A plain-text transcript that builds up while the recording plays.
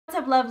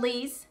up,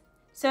 lovelies?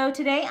 So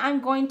today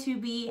I'm going to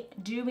be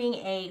doing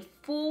a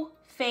full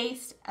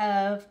face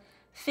of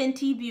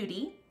Fenty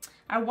Beauty.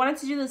 I wanted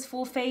to do this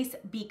full face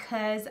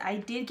because I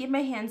did get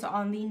my hands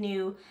on the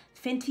new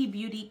Fenty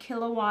Beauty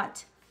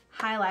Kilowatt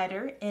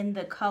highlighter in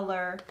the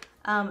color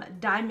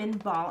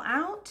Diamond Ball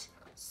Out.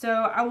 So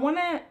I want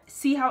to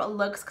see how it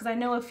looks because I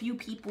know a few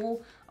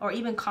people, or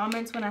even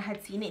comments when I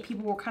had seen it,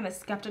 people were kind of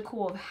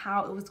skeptical of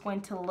how it was going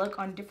to look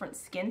on different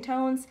skin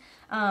tones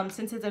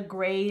since it's a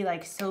gray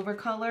like silver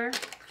color.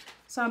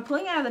 So I'm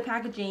pulling it out of the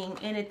packaging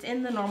and it's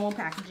in the normal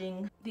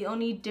packaging. The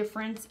only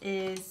difference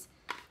is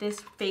this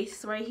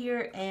face right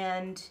here,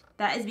 and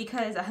that is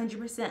because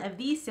 100% of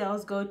these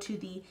sales go to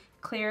the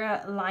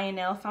Clara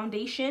Lionel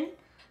Foundation.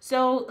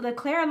 So the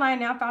Clara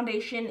Lionel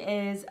Foundation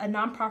is a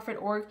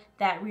nonprofit org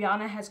that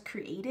Rihanna has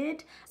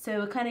created.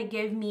 So it kind of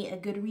gave me a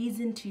good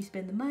reason to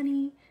spend the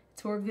money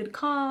for a good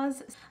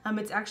cause.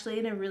 It's actually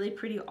in a really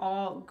pretty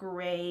all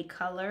gray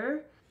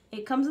color.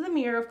 It comes with a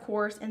mirror, of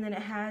course, and then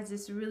it has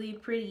this really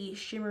pretty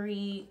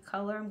shimmery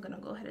color. I'm gonna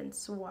go ahead and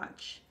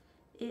swatch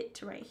it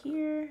right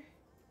here.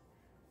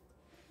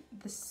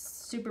 This is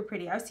super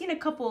pretty. I've seen a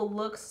couple of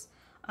looks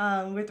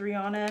with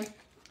Rihanna,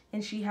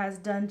 and she has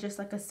done just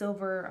like a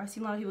silver, I've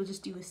seen a lot of people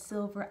just do a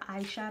silver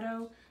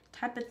eyeshadow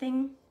type of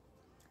thing.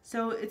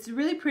 So it's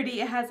really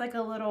pretty. It has like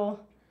a little,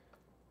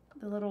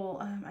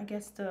 I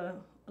guess the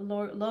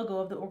logo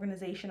of the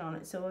organization on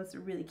it, so it's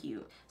really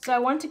cute. So I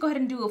wanted to go ahead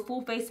and do a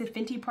full face of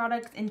Fenty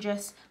products and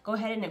just go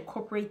ahead and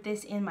incorporate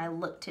this in my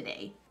look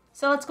today.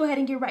 So let's go ahead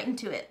and get right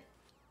into it.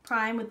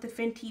 Prime with the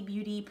Fenty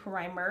Beauty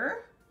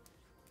Primer.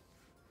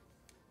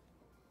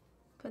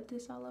 Put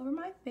this all over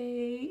my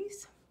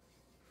face.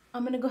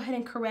 I'm gonna go ahead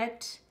and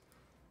correct,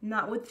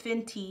 not with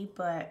Fenty,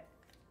 but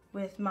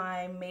with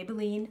my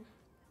Maybelline.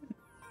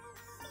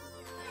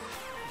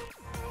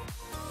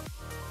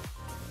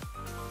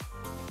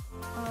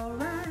 All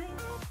right,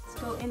 let's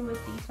go in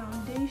with the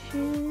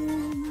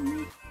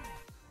foundation.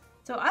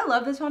 So I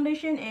love this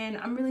foundation, and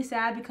I'm really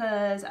sad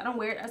because I don't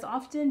wear it as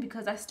often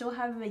because I still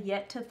have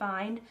yet to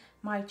find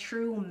my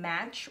true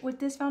match with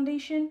this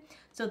foundation.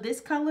 So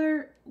this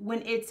color,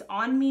 when it's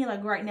on me,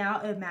 like right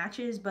now, it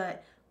matches,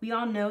 but we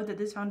all know that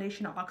this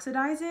foundation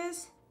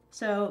oxidizes.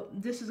 So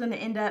this is gonna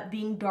end up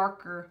being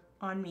darker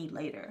on me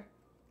later.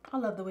 I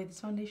love the way this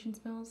foundation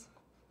smells.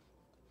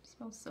 It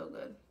smells so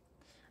good.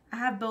 I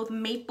have both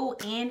maple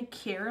and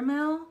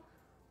caramel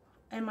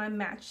in my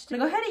match stick.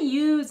 Go ahead and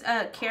use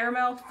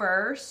caramel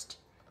first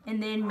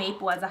and then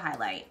maple as a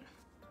highlight.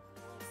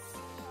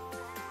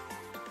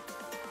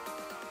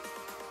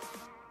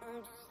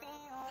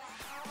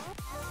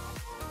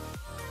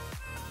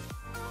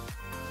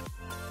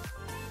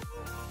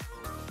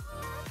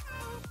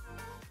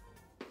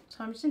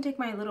 So I'm just gonna take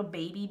my little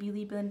baby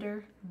beauty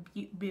blender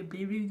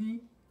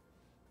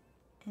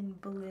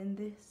and blend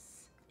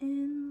this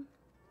in.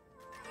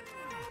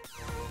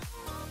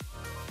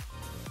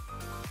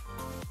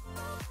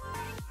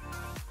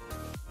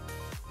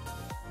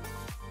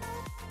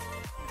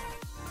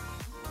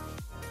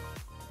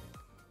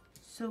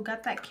 So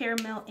got that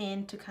caramel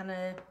in to kind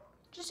of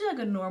just do like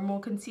a normal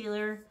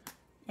concealer.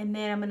 And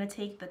then I'm gonna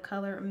take the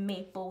color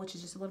Maple, which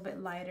is just a little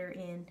bit lighter,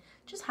 and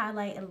just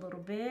highlight a little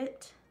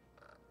bit.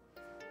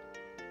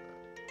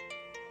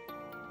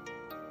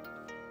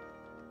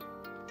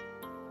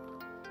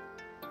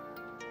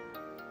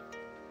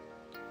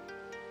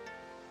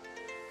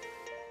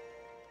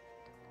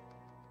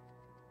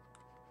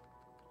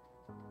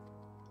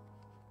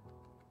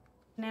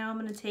 Now I'm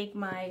gonna take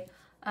my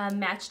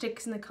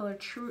matchsticks in the color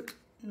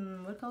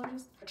what color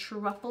is it?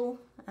 Truffle,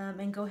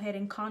 and go ahead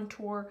and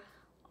contour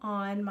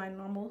on my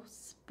normal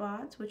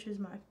spots, which is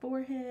my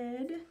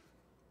forehead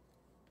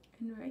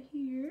and right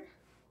here.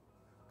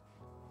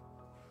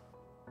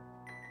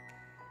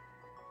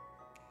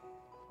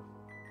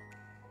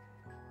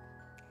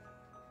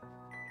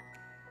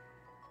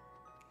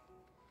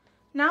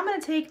 Now I'm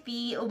going to take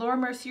the Laura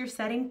Mercier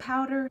setting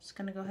powder. Just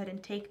going to go ahead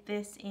and take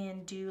this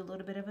and do a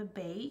little bit of a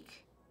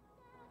bake.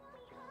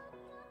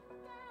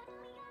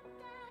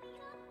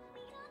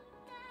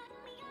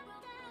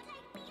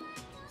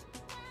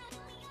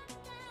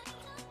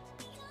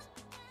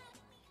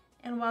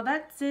 And while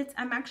that sits,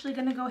 I'm actually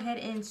gonna go ahead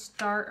and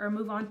start or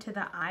move on to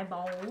the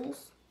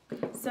eyeballs.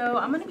 So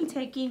I'm gonna be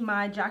taking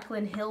my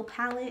Jaclyn Hill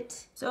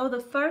palette. So the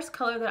first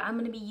color that I'm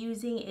gonna be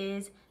using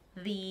is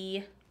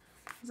I'm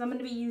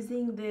gonna be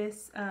using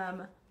this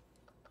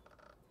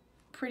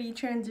pretty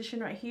transition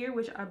right here,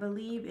 which I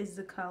believe is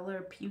the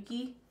color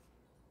Pukey.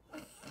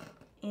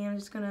 And I'm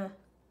just gonna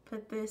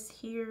put this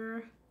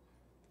here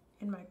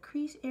in my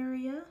crease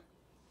area.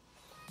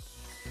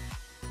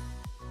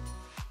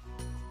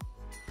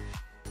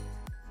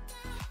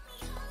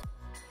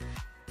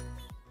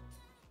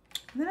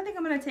 And then I think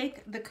I'm going to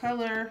take the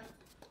color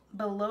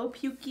below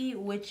Pukey,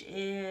 which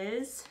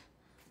is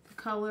the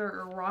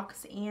color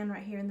Roxanne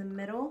right here in the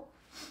middle,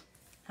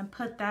 and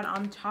put that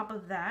on top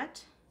of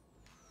that.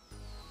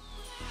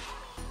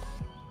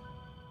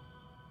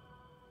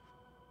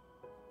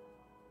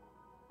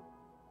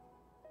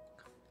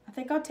 I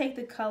think I'll take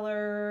the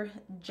color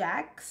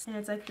Jax, and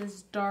it's like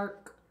this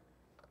dark,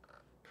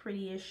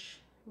 prettyish,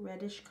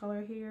 reddish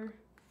color here.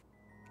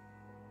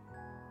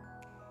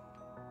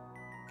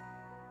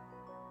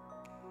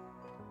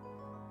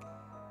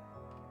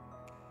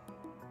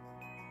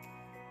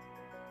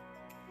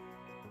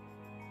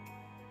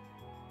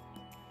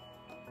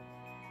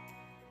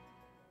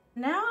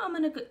 Now I'm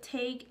gonna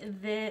take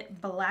the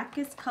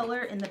blackest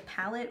color in the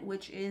palette,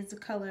 which is the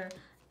color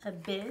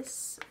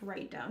Abyss,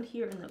 right down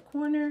here in the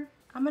corner.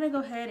 I'm gonna go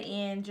ahead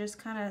and just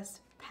kind of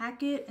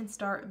pack it and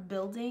start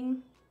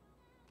building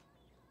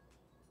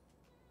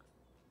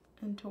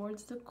and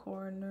towards the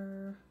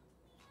corner.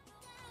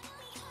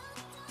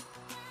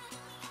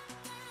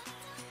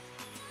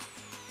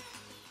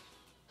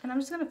 And I'm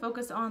just gonna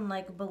focus on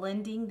like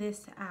blending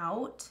this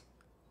out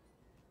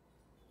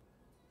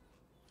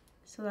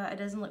so that it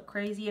doesn't look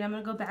crazy. And I'm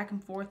gonna go back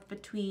and forth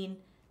between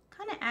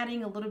kind of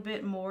adding a little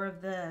bit more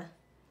of the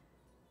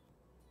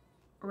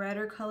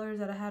redder colors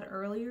that I had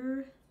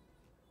earlier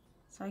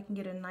so I can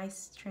get a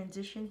nice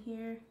transition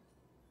here.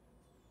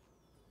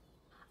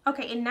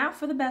 Okay, and now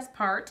for the best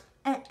part.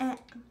 I'm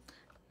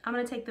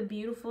gonna take the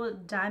beautiful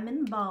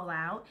diamond ball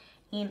out,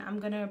 and I'm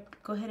gonna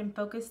go ahead and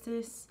focus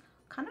this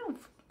kind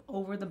of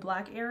over the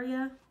black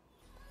area.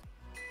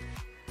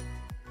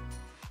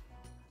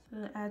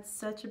 So it adds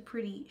such a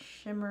pretty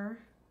shimmer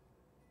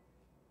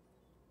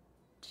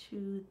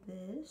to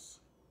this.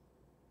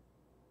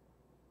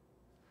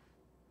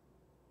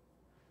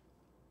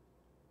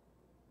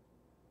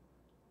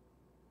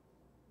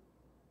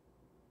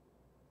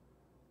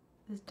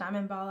 This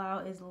diamond ball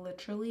out is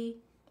literally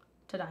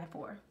to die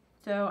for.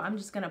 So I'm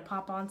just gonna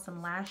pop on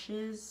some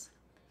lashes,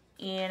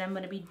 and I'm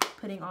gonna be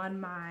putting on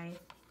my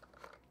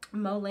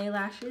Molay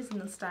lashes in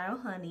the style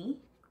Honey.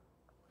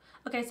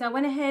 Okay, so I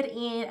went ahead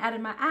and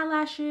added my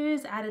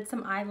eyelashes, added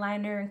some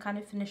eyeliner, and kind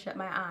of finished up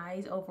my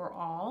eyes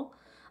overall.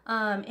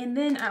 And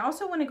then I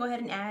also want to go ahead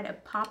and add a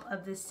pop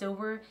of this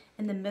silver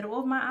in the middle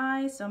of my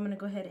eyes, so I'm gonna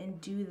go ahead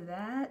and do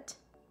that.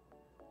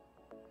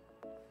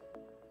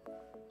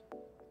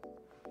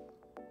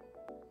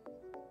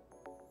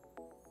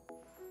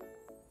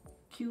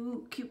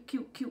 Cute, cute,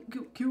 cute, cute,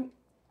 cute, cute.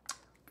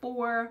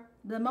 For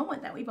the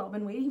moment that we've all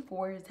been waiting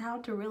for is how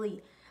to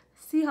really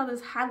see how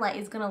this highlight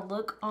is gonna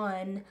look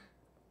on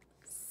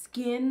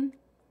skin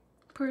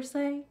per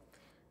se. I'm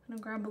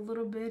gonna grab a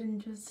little bit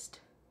and just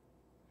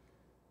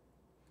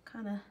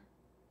kind of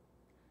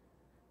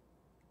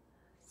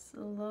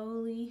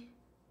slowly.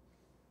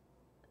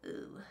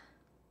 Ooh.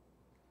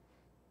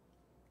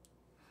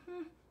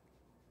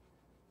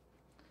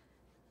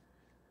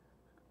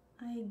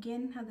 I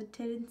again have the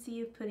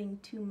tendency of putting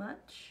too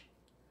much.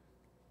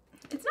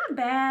 It's not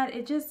bad,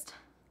 it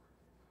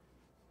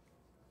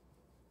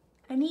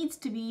needs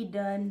to be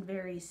done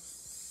very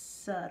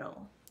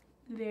subtle.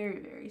 Very,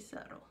 very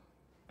subtle.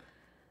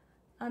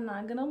 I'm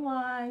not gonna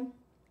lie,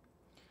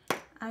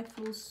 I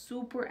feel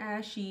super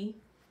ashy.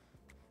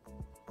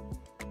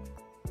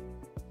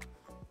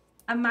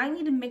 I might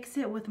need to mix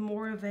it with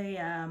more of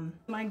a,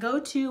 my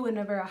go-to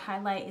whenever a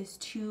highlight is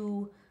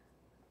too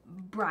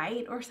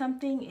bright or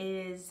something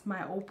is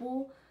my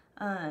opal.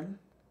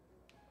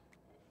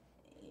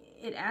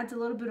 It adds a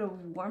little bit of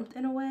warmth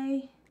in a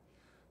way,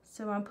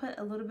 so I'll put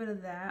a little bit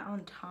of that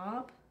on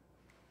top.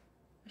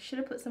 I should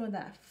have put some of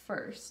that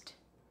first.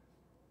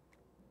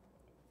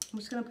 I'm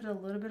just gonna put a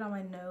little bit on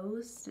my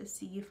nose to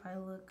see if I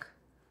look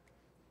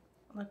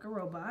like a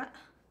robot.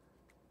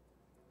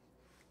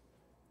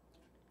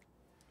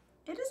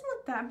 It doesn't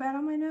look that bad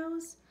on my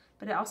nose,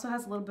 but it also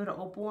has a little bit of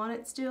opal on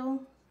it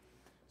still.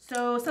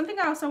 So something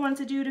I also wanted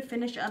to do to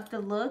finish up the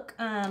look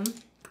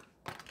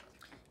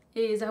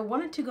is I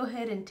wanted to go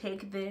ahead and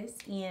take this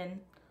and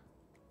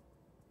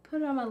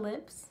put it on my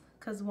lips,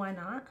 because why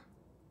not?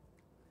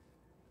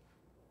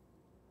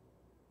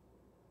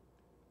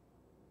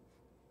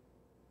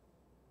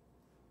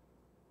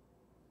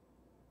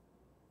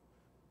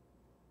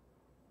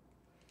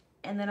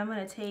 And then I'm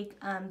going to take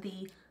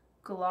the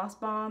Gloss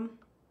Bomb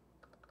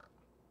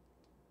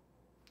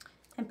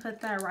and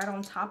put that right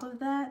on top of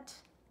that.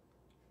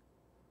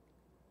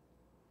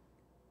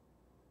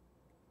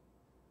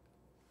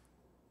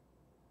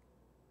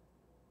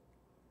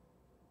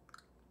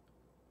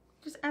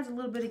 Just adds a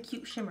little bit of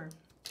cute shimmer.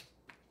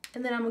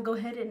 And then I'm gonna go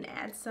ahead and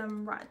add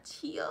some right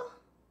here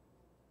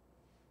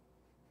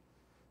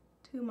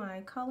to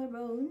my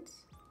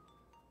collarbones,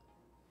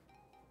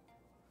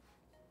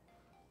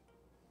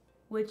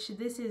 which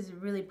this is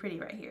really pretty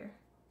right here.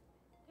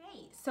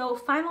 Okay, so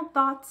final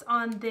thoughts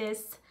on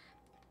this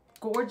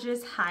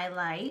gorgeous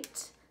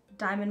highlight,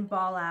 Diamond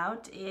Ball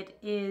Out. It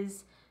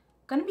is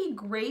gonna be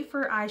great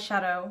for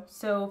eyeshadow.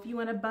 So if you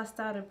wanna bust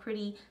out a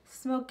pretty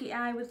smoky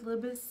eye with a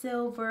little bit of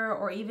silver,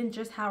 or even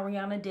just how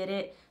Rihanna did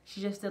it,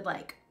 she just did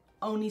like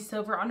only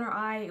silver on her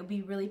eye, it would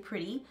be really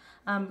pretty,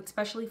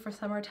 especially for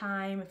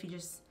summertime. If you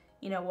just,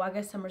 you know, well, I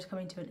guess summer's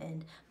coming to an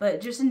end,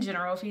 but just in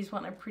general, if you just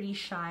want a pretty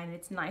shine,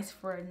 it's nice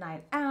for a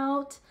night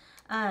out.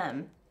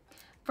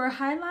 For a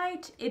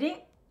highlight,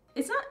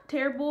 it's not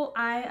terrible.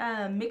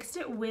 I mixed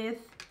it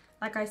with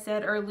like I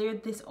said earlier,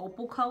 this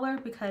opal color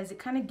because it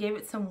kind of gave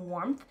it some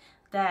warmth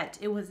that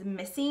it was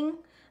missing.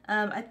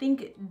 I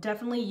think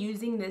definitely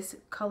using this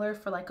color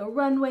for like a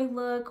runway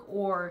look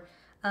or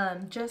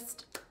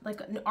just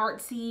like an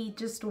artsy,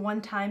 just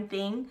one-time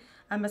thing.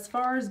 As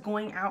far as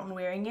going out and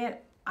wearing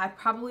it, I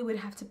probably would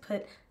have to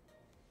put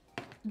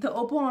the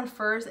opal on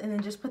first and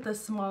then just put the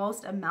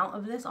smallest amount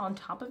of this on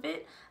top of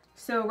it.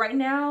 So right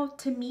now,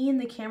 to me in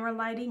the camera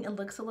lighting, it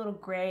looks a little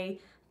gray,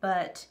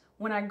 but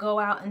when I go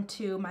out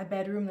into my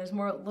bedroom, there's a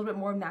little bit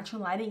more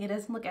natural lighting. It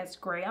doesn't look as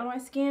gray on my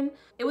skin.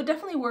 It would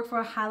definitely work for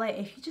a highlight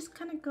if you just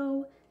kind of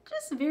go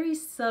just very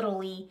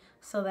subtly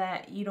so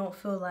that you don't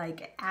feel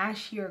like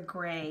ashy or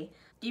gray,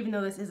 even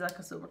though this is like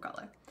a silver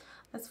color.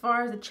 As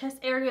far as the chest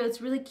area,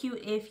 it's really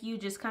cute if you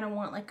just kind of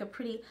want like a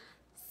pretty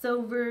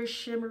silver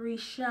shimmery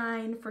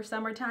shine for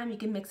summertime. You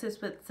can mix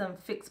this with some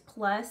Fix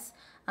Plus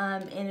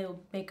and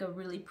it'll make a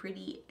really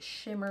pretty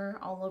shimmer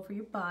all over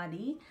your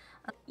body.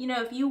 You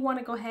know, if you want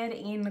to go ahead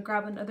and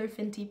grab another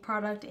Fenty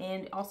product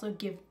and also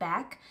give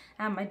back,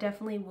 I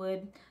definitely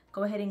would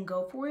go ahead and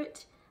go for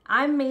it.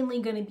 I'm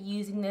mainly going to be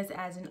using this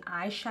as an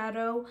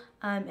eyeshadow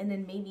and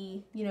then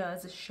maybe, you know,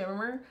 as a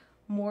shimmer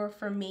more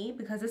for me,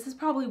 because this has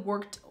probably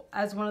worked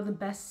as one of the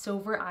best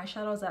silver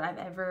eyeshadows that I've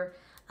ever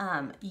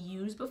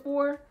used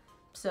before.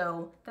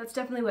 So that's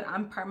definitely what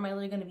I'm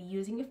primarily going to be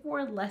using it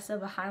for, less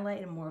of a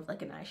highlight and more of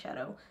like an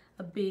eyeshadow,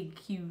 a big,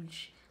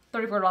 huge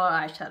 $34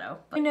 eyeshadow.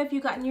 Let me know if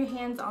you've gotten your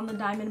hands on the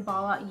diamond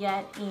ball out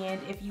yet and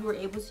if you were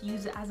able to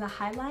use it as a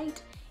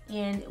highlight,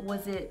 and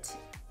was it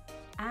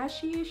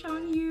ashy-ish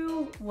on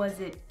you? Was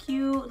it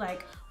cute?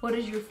 Like, what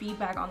is your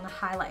feedback on the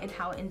highlight and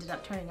how it ended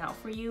up turning out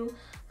for you?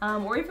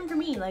 Or even for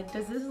me, like,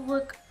 does this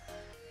look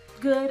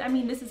good? I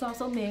mean, this is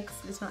also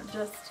mixed. It's not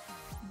just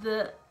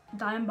the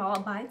diamond ball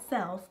by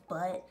itself,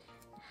 but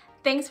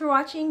thanks for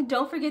watching.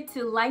 Don't forget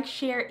to like,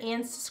 share,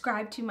 and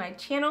subscribe to my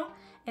channel,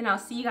 and I'll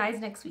see you guys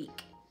next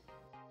week.